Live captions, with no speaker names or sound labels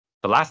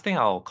The last thing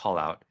I'll call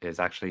out is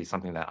actually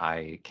something that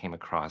I came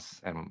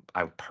across and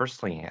I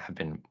personally have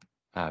been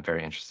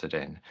very interested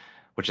in,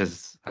 which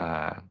is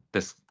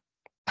this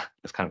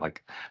kind of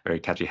like very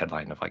catchy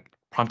headline of like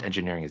prompt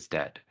engineering is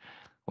dead.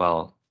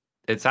 Well,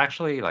 it's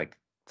actually like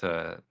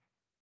the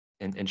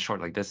in short,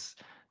 like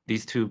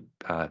these two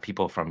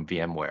people from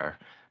VMware,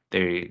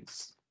 they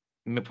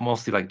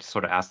mostly like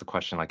sort of ask the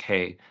question like,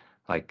 hey,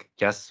 like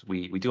yes,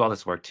 we do all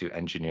this work to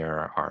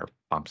engineer our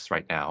prompts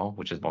right now,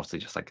 which is mostly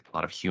just like a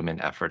lot of human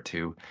effort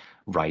to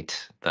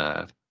write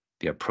the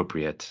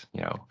appropriate,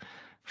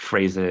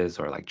 phrases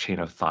or like chain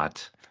of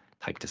thought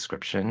type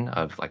description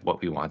of like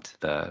what we want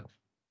the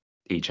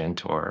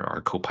agent or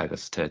our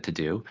copilots to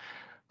do.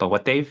 But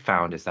what they've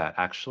found is that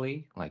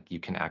actually, like you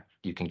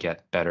can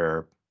get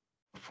better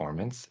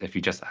performance if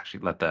you just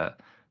actually let the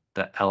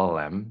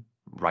LLM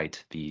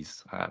write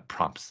these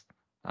prompts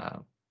uh,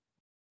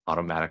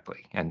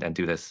 automatically and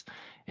do this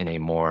in a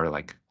more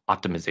like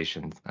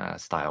optimization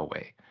style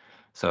way.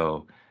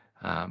 So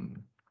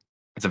um,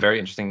 it's a very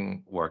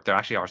interesting work. There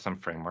actually are some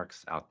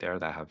frameworks out there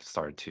that have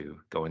started to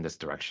go in this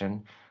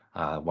direction.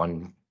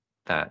 One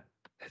that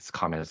is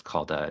common is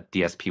called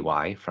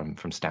DSPY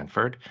from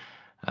Stanford.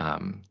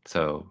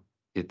 So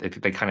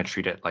they kind of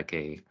treat it like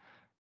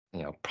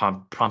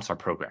prompts are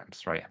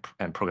programs, right?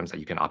 And programs that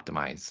you can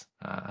optimize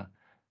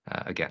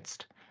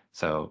against.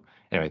 So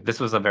anyway, this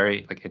was a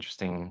very like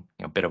interesting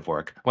bit of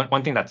work.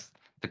 One thing that's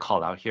to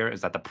call out here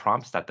is that the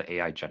prompts that the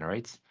AI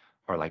generates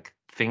are like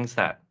things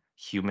that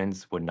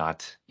humans would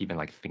not even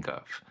like think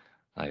of.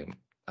 Like,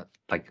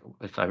 like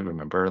if I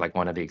remember, like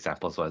one of the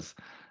examples was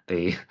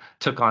they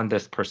took on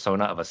this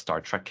persona of a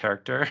Star Trek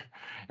character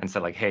and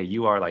said like, hey,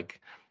 you are like,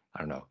 I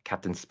don't know,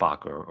 Captain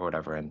Spock or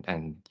whatever,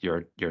 and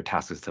your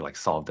task is to like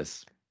solve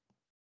this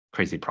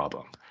crazy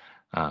problem.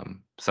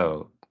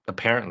 So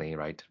apparently,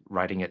 right,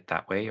 writing it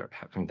that way or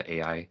having the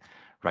AI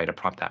write a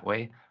prompt that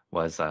way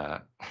was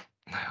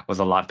was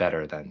a lot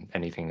better than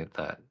anything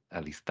that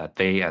at least that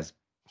they as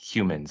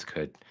humans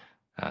could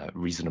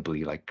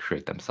reasonably like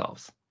create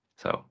themselves.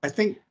 So I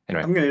think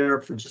anyway, I'm going to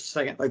interrupt for just a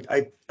second. Like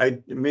I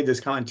made this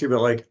comment too,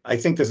 but like I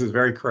think this is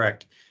very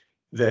correct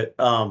that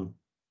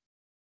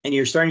and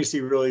you're starting to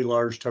see really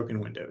large token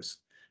windows,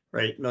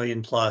 right?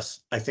 Million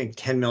plus. I think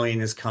 10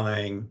 million is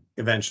coming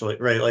eventually,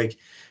 right? Like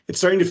it's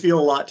starting to feel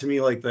a lot to me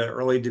like the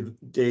early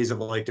days of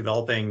like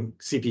developing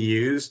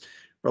CPUs,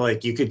 where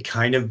like you could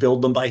kind of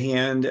build them by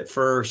hand at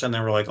first, and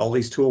there were like all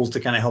these tools to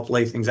kind of help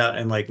lay things out.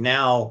 And like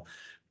now,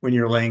 when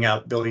you're laying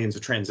out billions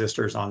of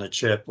transistors on a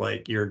chip,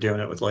 like you're doing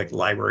it with like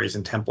libraries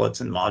and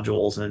templates and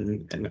modules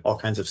and all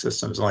kinds of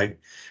systems. Like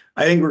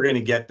I think we're going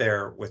to get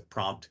there with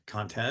prompt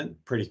content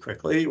pretty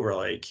quickly. Where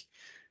like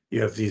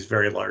you have these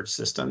very large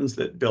systems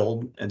that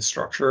build and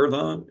structure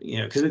them,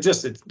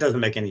 because it doesn't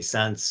make any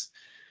sense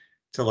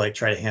to like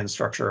try to hand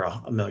structure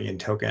a million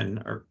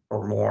token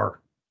or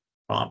more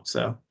prompt.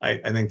 So I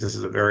think this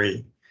is a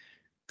very,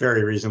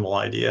 very reasonable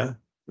idea.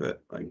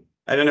 But like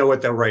I don't know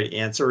what the right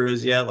answer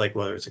is yet, like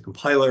whether it's a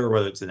compiler or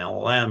whether it's an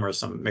LLM or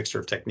some mixture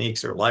of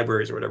techniques or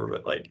libraries or whatever,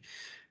 but like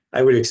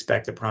I would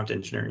expect that prompt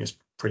engineering is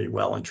pretty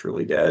well and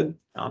truly dead,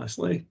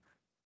 honestly.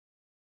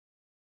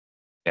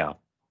 yeah,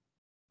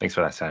 thanks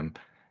for that, Sam.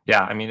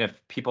 Yeah, I mean,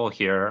 if people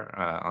here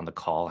on the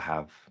call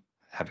have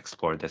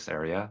explored this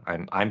area,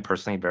 I'm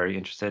personally very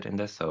interested in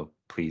this. So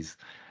please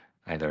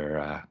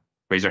either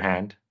raise your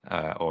hand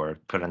or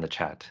put in the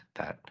chat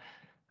that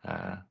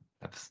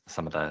that's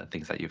some of the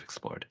things that you've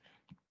explored.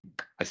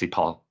 I see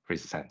Paul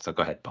raise his hand, so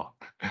go ahead, Paul.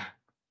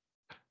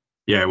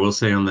 Yeah, I will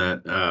say on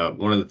that,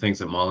 one of the things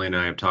that Molly and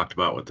I have talked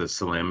about with the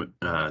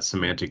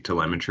semantic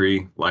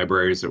telemetry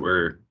libraries that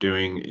we're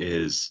doing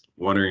is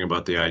wondering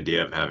about the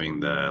idea of having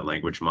the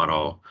language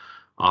model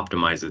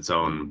optimize its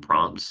own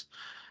prompts.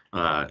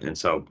 And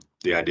so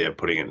the idea of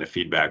putting it in a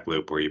feedback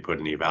loop where you put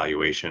an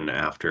evaluation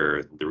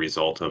after the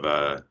result of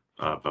a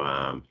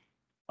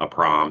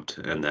prompt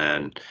and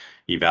then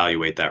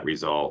evaluate that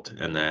result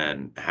and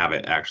then have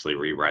it actually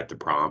rewrite the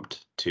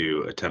prompt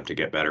to attempt to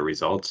get better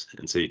results.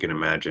 And so you can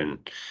imagine,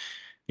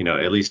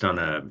 at least on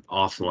a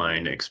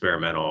offline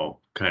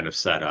experimental kind of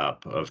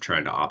setup of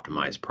trying to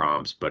optimize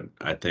prompts. But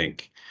I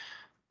think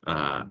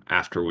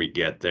after we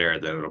get there,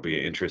 then it'll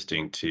be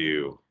interesting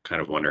to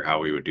kind of wonder how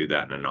we would do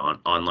that in an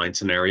online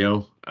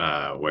scenario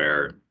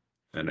where,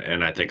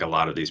 and I think a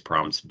lot of these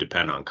prompts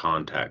depend on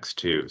context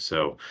too.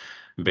 So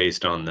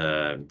based on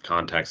the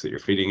context that you're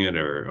feeding it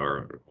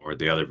or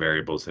the other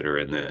variables that are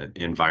in the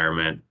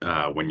environment,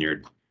 when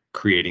you're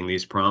creating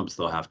these prompts,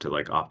 they'll have to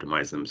like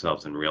optimize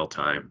themselves in real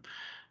time,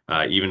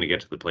 even to get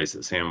to the place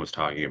that Sam was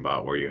talking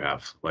about, where you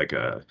have like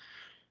a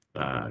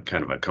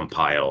kind of a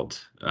compiled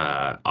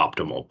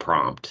optimal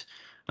prompt.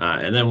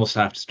 And then we'll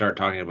have to start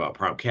talking about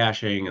prompt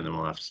caching, and then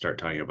we'll have to start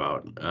talking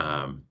about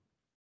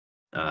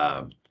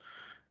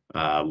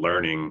uh,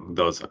 learning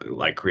those,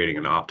 like creating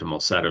an optimal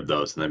set of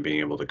those, and then being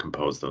able to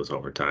compose those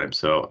over time.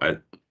 So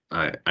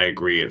I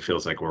agree. It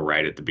feels like we're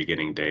right at the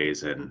beginning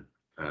days and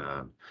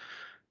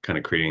kind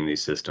of creating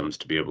these systems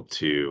to be able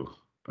to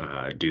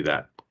do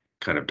that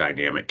kind of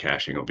dynamic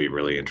caching will be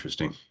really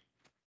interesting.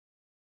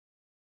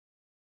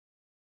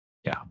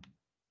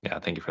 Yeah,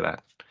 thank you for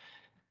that.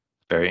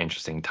 Very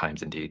interesting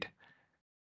times indeed.